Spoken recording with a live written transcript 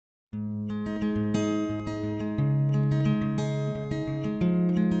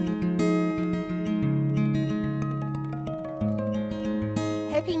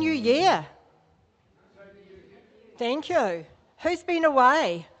Year. Thank you. Who's been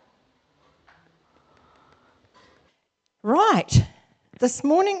away? Right. This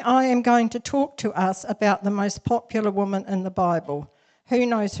morning I am going to talk to us about the most popular woman in the Bible. Who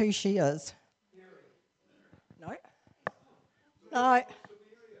knows who she is? No? No.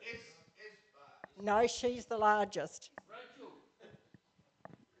 No, she's the largest.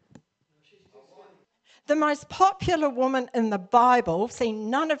 The most popular woman in the Bible, see,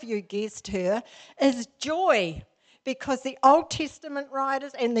 none of you guessed her, is Joy, because the Old Testament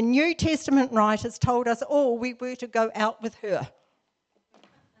writers and the New Testament writers told us all we were to go out with her.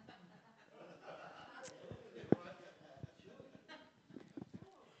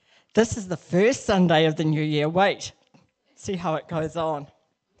 This is the first Sunday of the new year. Wait, see how it goes on.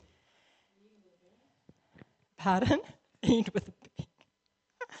 Pardon? End with a B.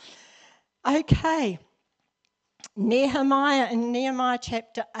 Okay. Nehemiah, in Nehemiah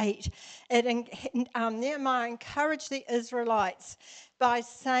chapter 8, Nehemiah encouraged the Israelites by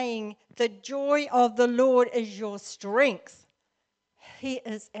saying, the joy of the Lord is your strength. He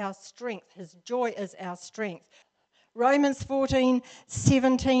is our strength. His joy is our strength. Romans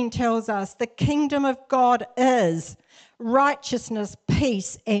 14:17 tells us the kingdom of God is righteousness,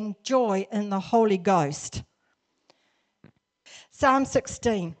 peace, and joy in the Holy Ghost. Psalm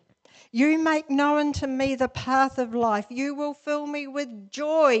 16. You make known to me the path of life. You will fill me with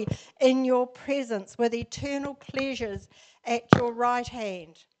joy in your presence, with eternal pleasures at your right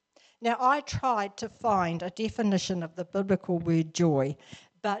hand. Now, I tried to find a definition of the biblical word joy,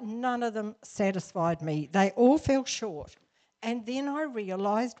 but none of them satisfied me. They all fell short. And then I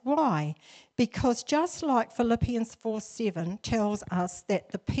realised why. Because just like Philippians 4:7 tells us that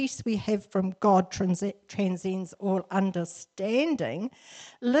the peace we have from God transcends all understanding,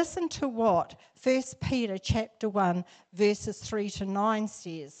 listen to what 1 Peter chapter 1 verses 3 to 9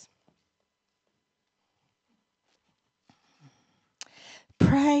 says.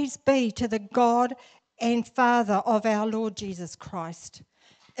 Praise be to the God and Father of our Lord Jesus Christ.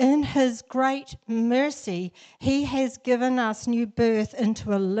 In his great mercy, he has given us new birth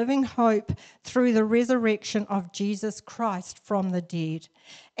into a living hope through the resurrection of Jesus Christ from the dead,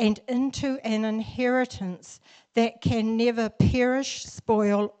 and into an inheritance that can never perish,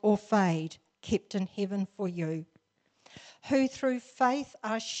 spoil, or fade, kept in heaven for you, who through faith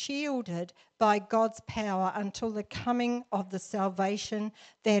are shielded by God's power until the coming of the salvation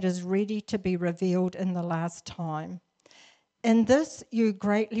that is ready to be revealed in the last time. In this you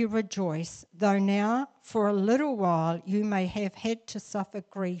greatly rejoice, though now for a little while you may have had to suffer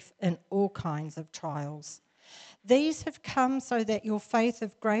grief in all kinds of trials. These have come so that your faith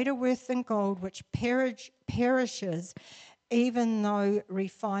of greater worth than gold, which perishes, even though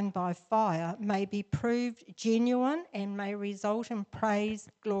refined by fire, may be proved genuine and may result in praise,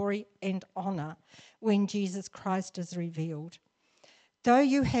 glory, and honour when Jesus Christ is revealed. Though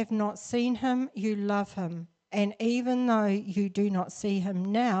you have not seen him, you love him. And even though you do not see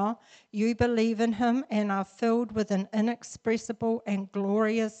him now, you believe in him and are filled with an inexpressible and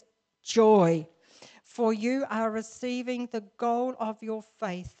glorious joy. For you are receiving the goal of your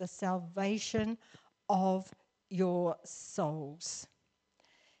faith, the salvation of your souls.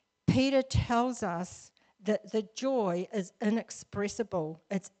 Peter tells us that the joy is inexpressible,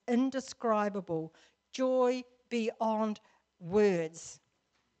 it's indescribable, joy beyond words.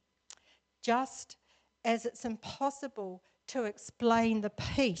 Just as it's impossible to explain the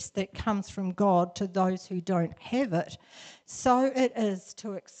peace that comes from God to those who don't have it, so it is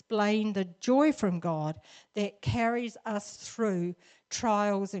to explain the joy from God that carries us through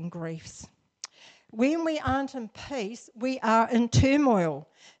trials and griefs. When we aren't in peace, we are in turmoil.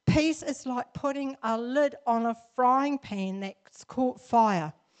 Peace is like putting a lid on a frying pan that's caught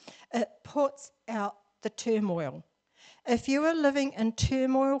fire. It puts out the turmoil. If you are living in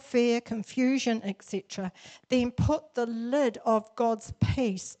turmoil, fear, confusion, etc., then put the lid of God's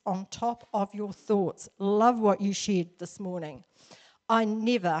peace on top of your thoughts. Love what you shared this morning. I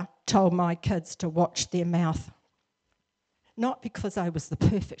never told my kids to watch their mouth. Not because I was the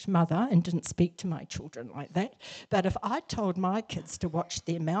perfect mother and didn't speak to my children like that, but if I told my kids to watch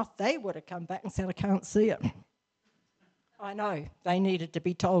their mouth, they would have come back and said, I can't see it. I know, they needed to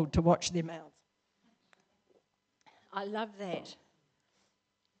be told to watch their mouths. I love that.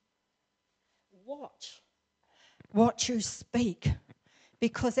 Watch what you speak,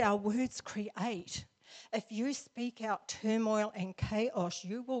 because our words create. If you speak out turmoil and chaos,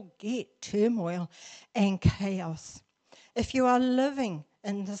 you will get turmoil and chaos. If you are living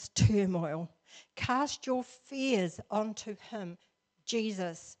in this turmoil, cast your fears onto him,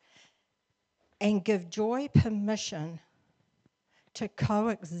 Jesus, and give joy permission to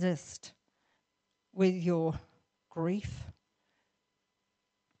coexist with your grief,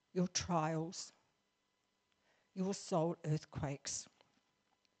 your trials, your soul earthquakes.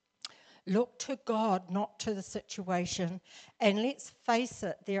 Look to God, not to the situation. And let's face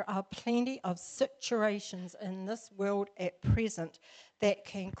it, there are plenty of situations in this world at present that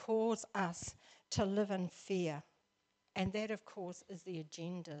can cause us to live in fear. And that, of course, is the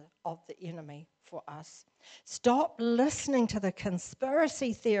agenda of the enemy for us. Stop listening to the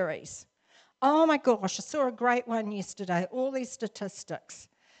conspiracy theories. Oh my gosh, I saw a great one yesterday, all these statistics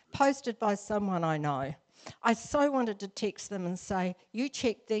posted by someone I know. I so wanted to text them and say, you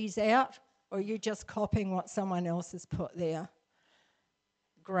check these out, or are you just copying what someone else has put there?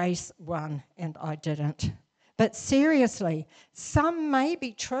 Grace won, and I didn't. But seriously, some may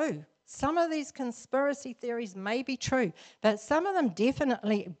be true. Some of these conspiracy theories may be true, but some of them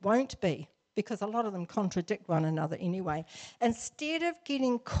definitely won't be, because a lot of them contradict one another anyway. Instead of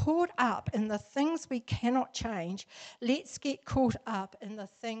getting caught up in the things we cannot change, let's get caught up in the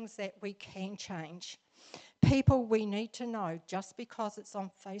things that we can change. People, we need to know, just because it's on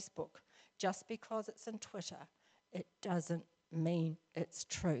Facebook, just because it's on Twitter, it doesn't mean it's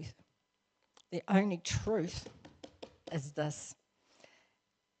truth. The only truth is this.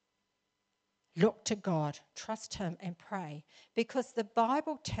 Look to God, trust Him, and pray, because the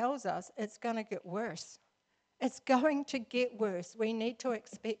Bible tells us it's going to get worse. It's going to get worse. We need to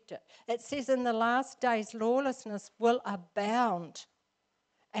expect it. It says in the last days, lawlessness will abound,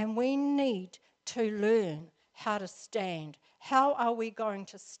 and we need to learn how to stand. How are we going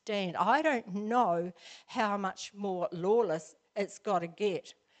to stand? I don't know how much more lawless it's got to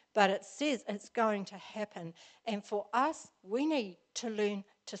get, but it says it's going to happen. And for us, we need to learn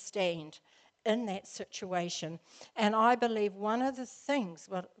to stand in that situation. And I believe one of the things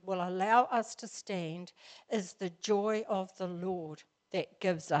that will allow us to stand is the joy of the Lord that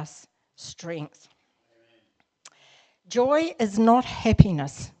gives us strength. Amen. Joy is not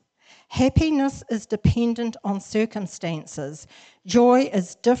happiness. Happiness is dependent on circumstances. Joy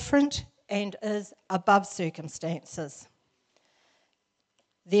is different and is above circumstances.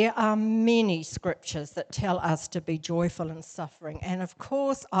 There are many scriptures that tell us to be joyful in suffering. And of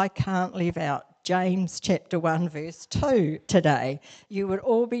course, I can't leave out James chapter 1, verse 2 today. You would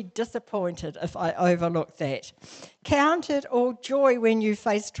all be disappointed if I overlooked that. Count it all joy when you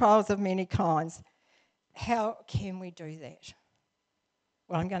face trials of many kinds. How can we do that?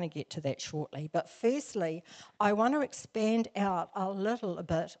 Well, I'm going to get to that shortly. But firstly, I want to expand out a little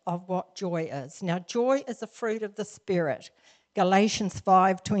bit of what joy is. Now, joy is a fruit of the Spirit. Galatians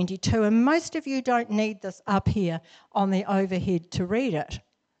 5:22, and most of you don't need this up here on the overhead to read it.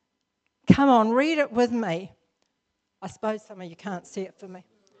 Come on, read it with me. I suppose some of you can't see it for me.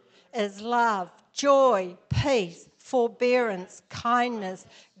 Is love, joy, peace, forbearance, kindness,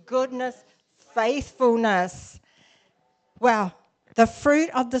 goodness, faithfulness. Wow, the fruit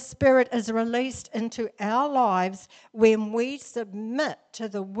of the Spirit is released into our lives when we submit to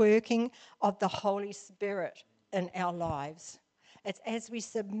the working of the Holy Spirit in our lives. It's as we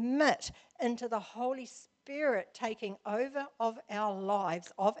submit into the Holy Spirit taking over of our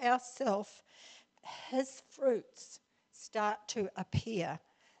lives, of ourself, His fruits start to appear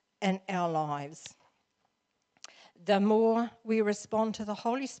in our lives. The more we respond to the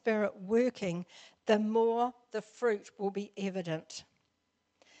Holy Spirit working, the more the fruit will be evident.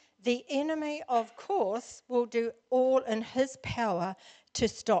 The enemy, of course, will do all in his power to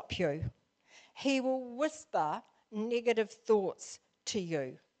stop you. He will whisper negative thoughts to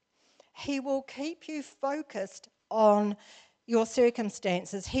you. He will keep you focused on your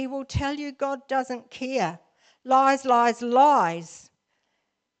circumstances. He will tell you God doesn't care. Lies, lies, lies.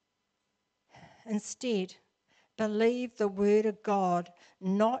 Instead, believe the word of God,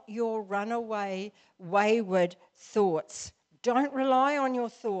 not your runaway, wayward thoughts. Don't rely on your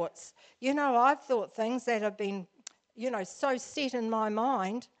thoughts. You know, I've thought things that have been, so set in my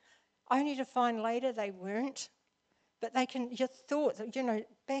mind, only to find later they weren't. But your thoughts,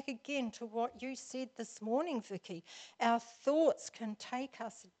 back again to what you said this morning, Vicky, our thoughts can take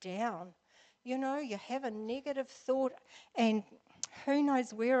us down. You have a negative thought and who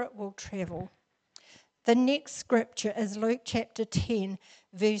knows where it will travel. The next scripture is Luke chapter 10,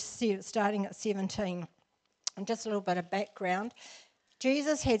 verse 7, starting at 17. And just a little bit of background.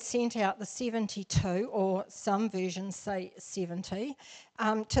 Jesus had sent out the 72, or some versions say 70,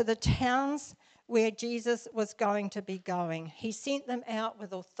 to the towns where Jesus was going to be going. He sent them out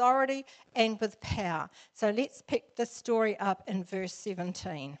with authority and with power. So let's pick this story up in verse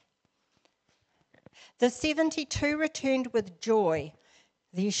 17. The 72 returned with joy.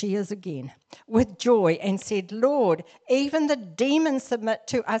 There she is again, with joy, and said, Lord, even the demons submit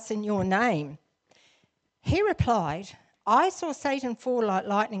to us in your name. He replied, I saw Satan fall like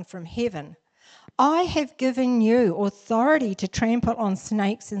lightning from heaven. I have given you authority to trample on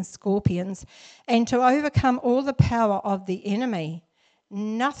snakes and scorpions and to overcome all the power of the enemy.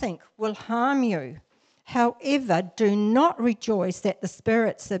 Nothing will harm you. However, do not rejoice that the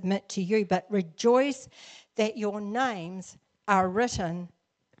spirits submit to you, but rejoice that your names are written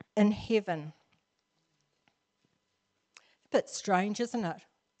in heaven. A bit strange, isn't it?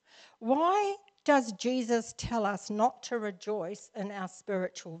 Why does Jesus tell us not to rejoice in our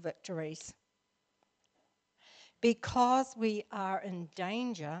spiritual victories? Because we are in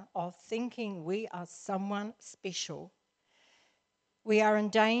danger of thinking we are someone special. We are in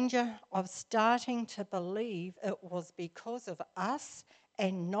danger of starting to believe it was because of us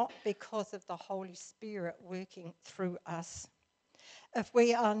and not because of the Holy Spirit working through us. If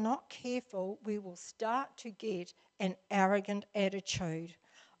we are not careful, we will start to get an arrogant attitude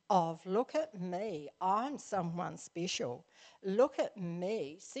of, look at me, I'm someone special. Look at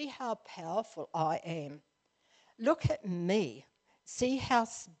me, see how powerful I am. Look at me, see how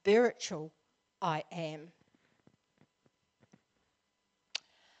spiritual I am.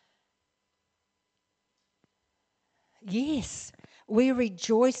 Yes, we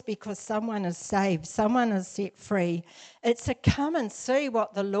rejoice because someone is saved, someone is set free. It's to come and see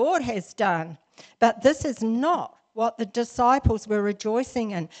what the Lord has done. But this is not what the disciples were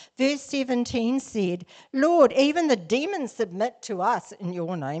rejoicing in. Verse 17 said, Lord, even the demons submit to us in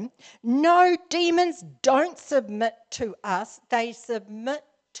your name. No, demons don't submit to us. They submit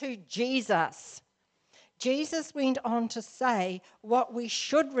to Jesus. Jesus went on to say what we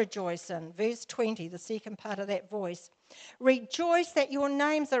should rejoice in. Verse 20, the second part of that voice. Rejoice that your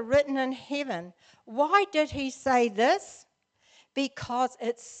names are written in heaven. Why did he say this? Because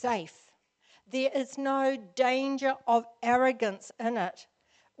it's safe. There is no danger of arrogance in it.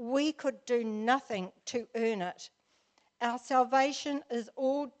 We could do nothing to earn it. Our salvation is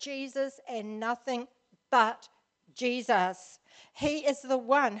all Jesus and nothing but Jesus. He is the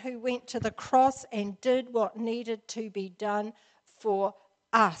one who went to the cross and did what needed to be done for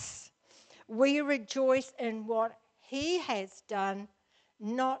us. We rejoice in what he has done,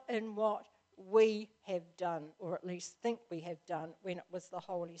 not in what we have done, or at least think we have done when it was the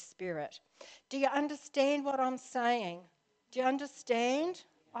Holy Spirit. Do you understand what I'm saying? Do you understand?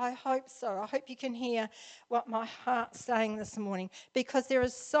 I hope so. I hope you can hear what my heart's saying this morning, because there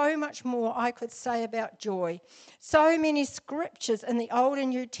is so much more I could say about joy. So many scriptures in the Old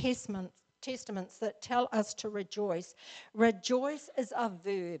and New Testaments that tell us to rejoice. Rejoice is a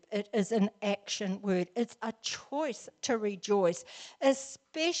verb. It is an action word. It's a choice to rejoice,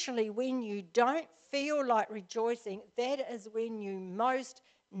 especially when you don't feel like rejoicing. That is when you most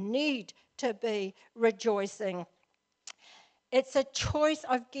need to be rejoicing. It's a choice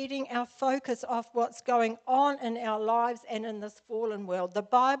of getting our focus off what's going on in our lives and in this fallen world. The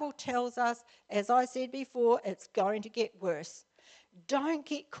Bible tells us, as I said before, it's going to get worse. Don't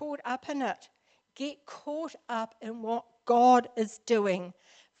get caught up in it. Get caught up in what God is doing.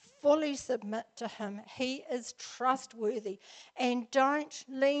 Fully submit to him. He is trustworthy. And don't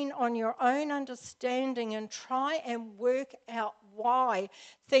lean on your own understanding and try and work out why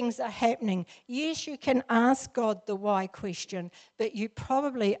things are happening. Yes, you can ask God the why question, but you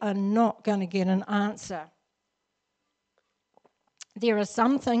probably are not going to get an answer. There are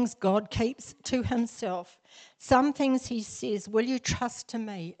some things God keeps to himself. Some things he says, will you trust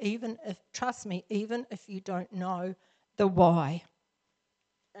me even if you don't know the why?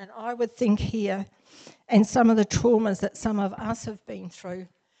 And I would think here, and some of the traumas that some of us have been through,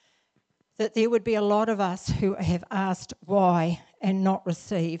 that there would be a lot of us who have asked why and not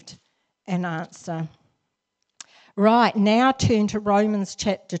received an answer. Right, now turn to Romans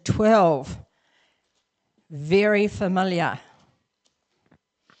chapter 12. Very familiar.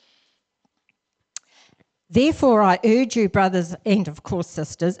 Therefore, I urge you, brothers and, of course,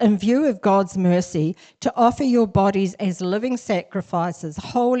 sisters, in view of God's mercy, to offer your bodies as living sacrifices,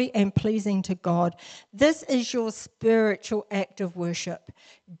 holy and pleasing to God. This is your spiritual act of worship.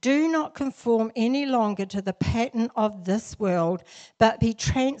 Do not conform any longer to the pattern of this world, but be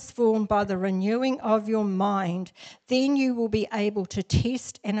transformed by the renewing of your mind. Then you will be able to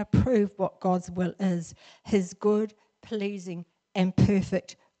test and approve what God's will is, his good, pleasing, and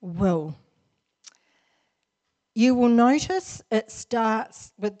perfect will. You will notice it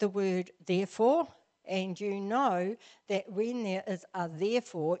starts with the word therefore, and you know that when there is a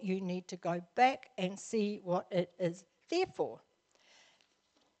therefore, you need to go back and see what it is there for.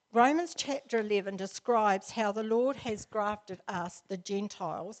 Romans chapter 11 describes how the Lord has grafted us, the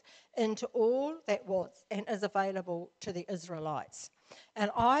Gentiles, into all that was and is available to the Israelites.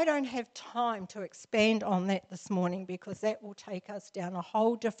 And I don't have time to expand on that this morning because that will take us down a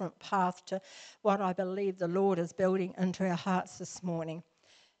whole different path to what I believe the Lord is building into our hearts this morning.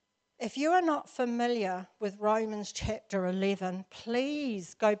 If you are not familiar with Romans chapter 11,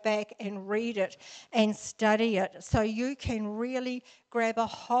 please go back and read it and study it so you can really grab a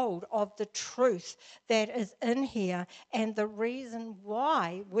hold of the truth that is in here and the reason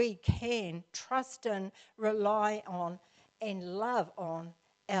why we can trust in, rely on, and love on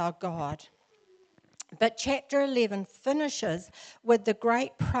our God. But chapter 11 finishes with the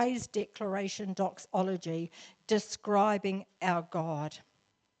great praise declaration doxology describing our God.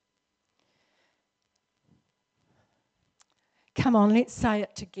 Come on, let's say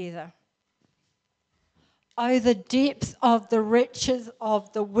it together. Oh, the depth of the riches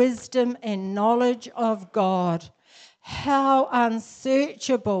of the wisdom and knowledge of God. How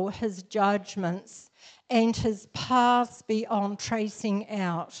unsearchable his judgments and his paths beyond tracing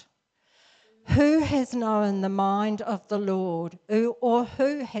out. Who has known the mind of the Lord, or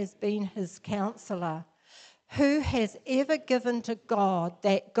who has been his counselor? Who has ever given to God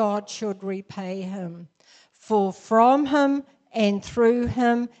that God should repay him? For from him and through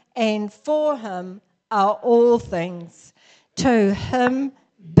him and for him are all things. To him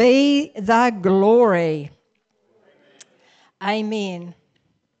be the glory. Amen.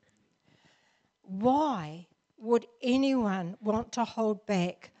 Why would anyone want to hold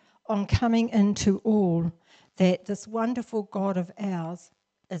back on coming into all that this wonderful God of ours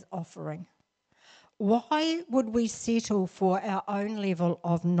is offering? Why would we settle for our own level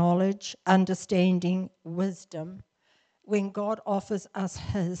of knowledge, understanding, wisdom when God offers us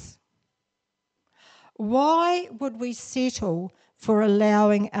his? Why would we settle for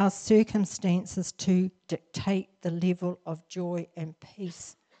allowing our circumstances to dictate the level of joy and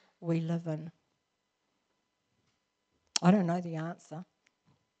peace we live in? I don't know the answer.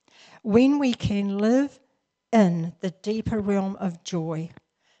 When we can live in the deeper realm of joy,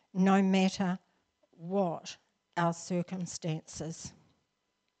 no matter what our circumstances.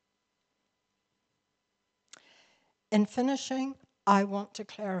 In finishing, I want to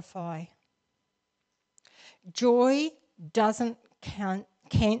clarify. Joy doesn't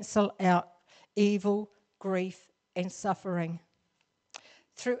cancel out evil, grief, and suffering.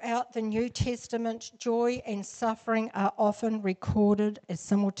 Throughout the New Testament, joy and suffering are often recorded as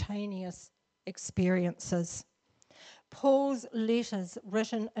simultaneous experiences. Paul's letters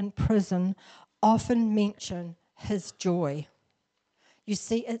written in prison often mention his joy. You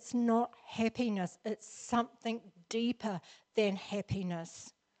see, it's not happiness, it's something deeper than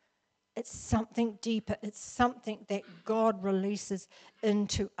happiness. It's something deeper, it's something that God releases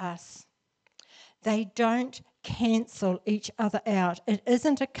into us. They don't cancel each other out. It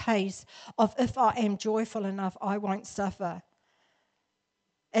isn't a case of if I am joyful enough, I won't suffer.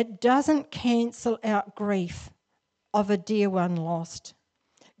 It doesn't cancel out grief of a dear one lost,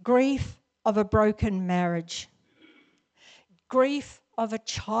 grief of a broken marriage, grief of a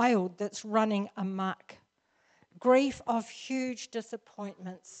child that's running amok, grief of huge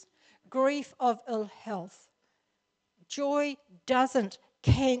disappointments, grief of ill health. Joy doesn't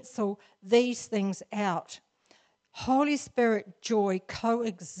cancel these things out. Holy Spirit joy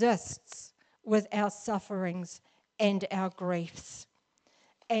coexists with our sufferings and our griefs.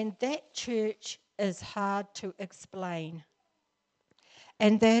 And that, church, is hard to explain.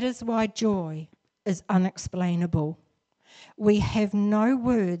 And that is why joy is unexplainable. We have no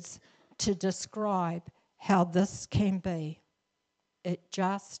words to describe how this can be. It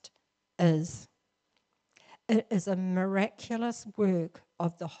just is. It is a miraculous work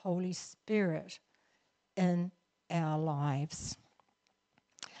of the Holy Spirit in our lives.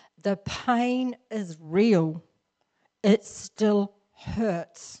 The pain is real. It still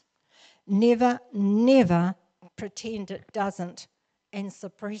hurts. Never pretend it doesn't and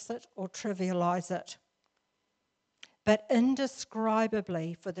suppress it or trivialize it. But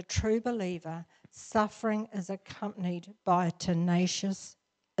indescribably, for the true believer, suffering is accompanied by a tenacious,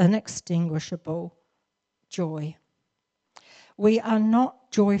 inextinguishable joy. We are not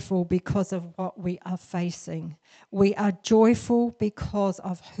joyful because of what we are facing. We are joyful because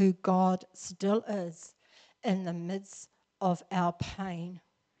of who God still is in the midst of our pain.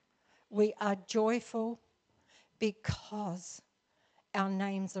 We are joyful because our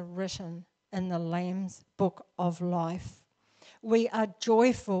names are written in the Lamb's book of life. We are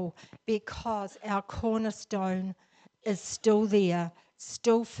joyful because our cornerstone is still there,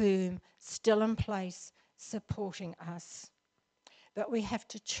 still firm, still in place, supporting us. But we have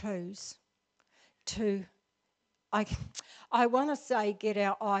to choose to, I want to say, get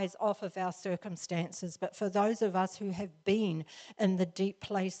our eyes off of our circumstances, but for those of us who have been in the deep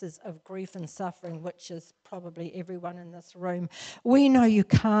places of grief and suffering, which is probably everyone in this room, we know you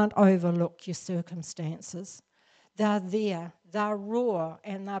can't overlook your circumstances. They're there, they're raw,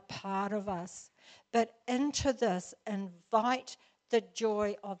 and they're part of us. But into this, invite the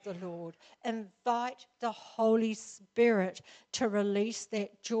joy of the Lord. Invite the Holy Spirit to release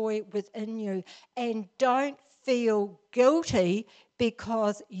that joy within you. And don't feel guilty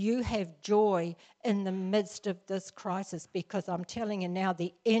because you have joy in the midst of this crisis. Because I'm telling you now,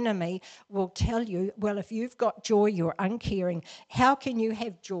 the enemy will tell you, well, if you've got joy, you're uncaring. How can you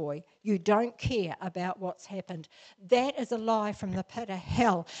have joy? You don't care about what's happened. That is a lie from the pit of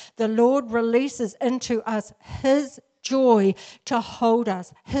hell. The Lord releases into us His joy to hold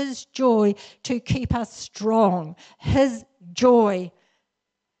us, His joy to keep us strong, His joy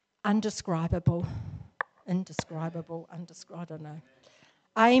indescribable. Indescribable, I don't know.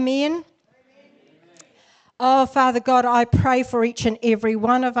 Amen. Oh, Father God, I pray for each and every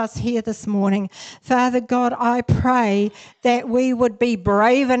one of us here this morning. Father God, I pray that we would be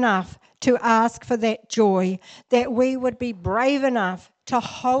brave enough to ask for that joy, that we would be brave enough to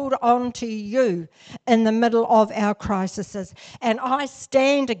hold on to you in the middle of our crises. And I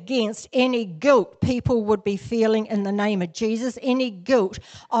stand against any guilt people would be feeling in the name of Jesus, any guilt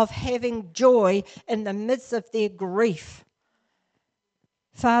of having joy in the midst of their grief.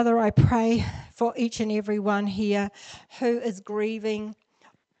 Father, I pray for each and every one here who is grieving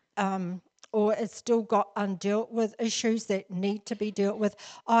or has still got undealt with issues that need to be dealt with.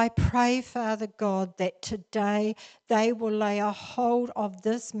 I pray, Father God, that today they will lay a hold of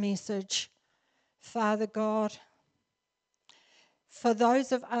this message, Father God. For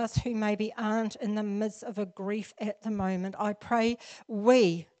those of us who maybe aren't in the midst of a grief at the moment, I pray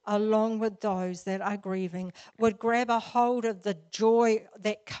we, along with those that are grieving, would grab a hold of the joy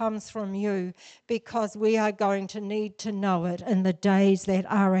that comes from you, because we are going to need to know it in the days that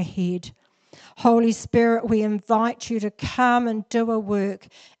are ahead. Holy Spirit, we invite you to come and do a work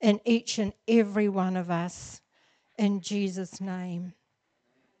in each and every one of us. In Jesus' name.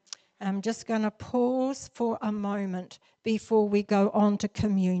 I'm just going to pause for a moment before we go on to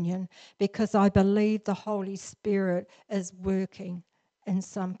communion, because I believe the Holy Spirit is working in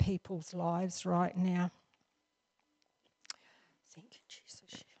some people's lives right now. Thank you, Jesus.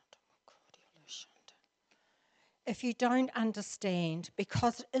 If you don't understand,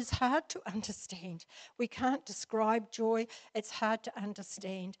 because it is hard to understand, we can't describe joy, it's hard to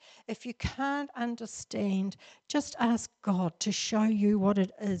understand. If you can't understand, just ask God to show you what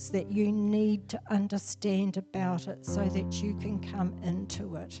it is that you need to understand about it so that you can come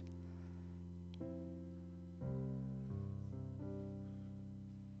into it.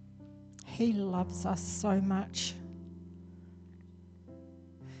 He loves us so much.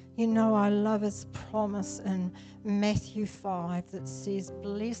 You know, I love His promise in Matthew 5 that says,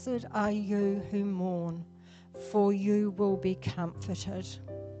 "Blessed are you who mourn, for you will be comforted."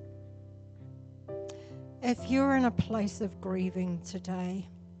 If you're in a place of grieving today,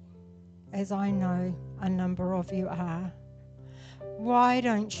 as I know a number of you are, why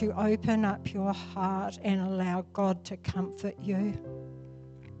don't you open up your heart and allow God to comfort you?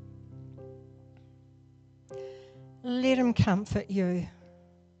 Let Him comfort you.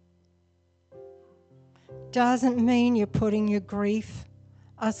 Doesn't mean you're putting your grief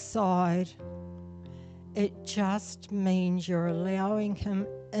aside. It just means you're allowing Him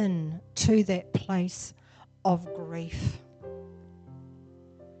in to that place of grief.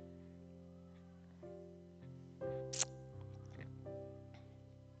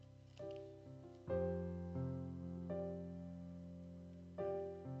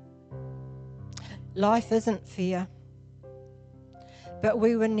 Life isn't fair, but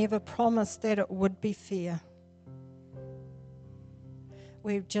we were never promised that it would be fair.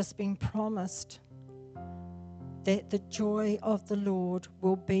 We've just been promised that the joy of the Lord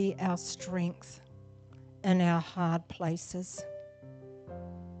will be our strength in our hard places.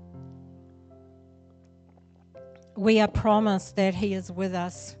 We are promised that He is with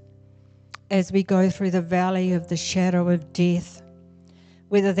us as we go through the valley of the shadow of death,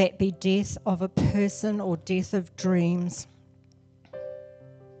 whether that be death of a person or death of dreams.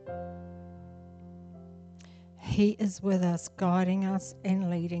 He is with us, guiding us and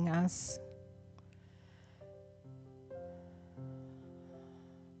leading us.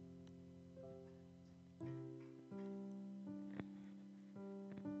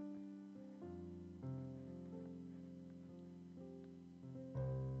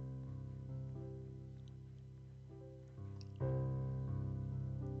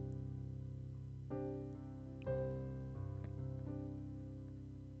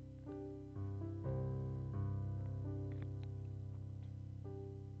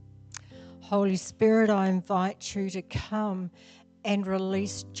 Holy Spirit, I invite you to come and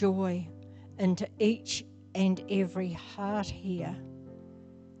release joy into each and every heart here.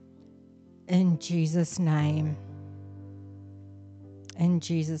 In Jesus' name. In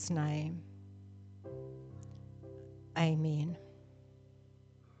Jesus' name. Amen.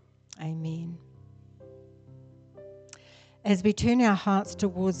 Amen. As we turn our hearts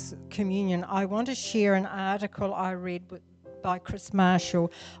towards communion, I want to share an article I read by Chris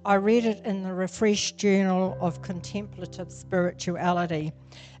Marshall. I read it in the Refreshed Journal of Contemplative Spirituality.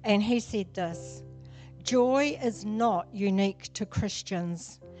 And he said this: joy is not unique to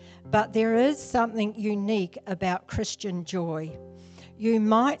Christians, but there is something unique about Christian joy. You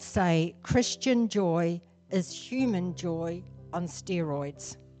might say Christian joy is human joy on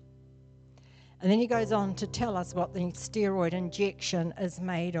steroids. And then he goes on to tell us what the steroid injection is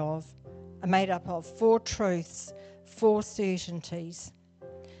made up of. 4 truths, 4 certainties.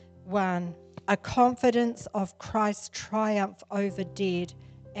 1, a confidence of Christ's triumph over death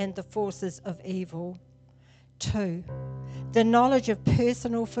and the forces of evil. 2, the knowledge of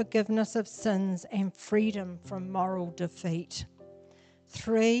personal forgiveness of sins and freedom from moral defeat.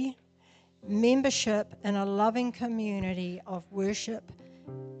 3, membership in a loving community of worship,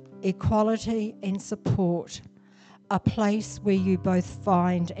 equality and support, a place where you both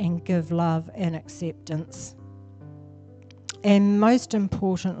find and give love and acceptance. And most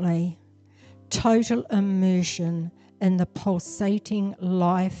importantly, total immersion in the pulsating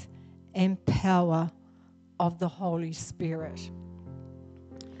life and power of the Holy Spirit.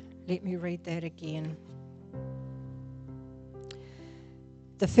 Let me read that again.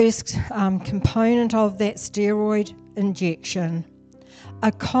 The first component of that steroid injection: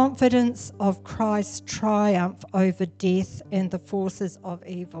 a confidence of Christ's triumph over death and the forces of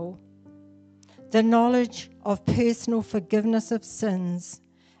evil. The knowledge of personal forgiveness of sins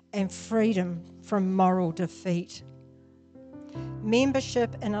and freedom from moral defeat.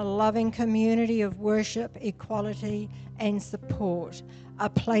 Membership in a loving community of worship, equality and support, a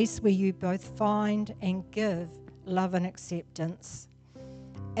place where you both find and give love and acceptance.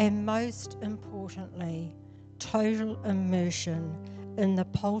 And most importantly, total immersion in the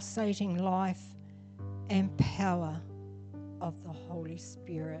pulsating life and power of the Holy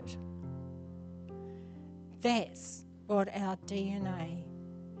Spirit. That's what our DNA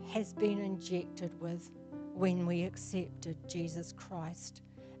has been injected with when we accepted Jesus Christ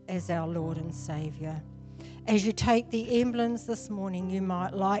as our Lord and Saviour. As you take the emblems this morning, you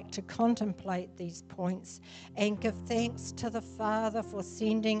might like to contemplate these points and give thanks to the Father for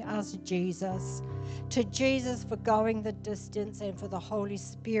sending us Jesus, to Jesus for going the distance, and for the Holy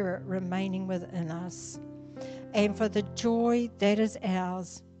Spirit remaining within us, and for the joy that is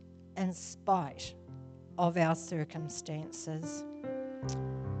ours in spite of our circumstances.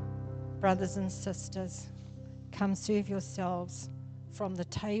 Brothers and sisters, come serve yourselves from the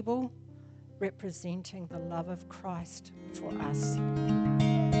table representing the love of Christ for us.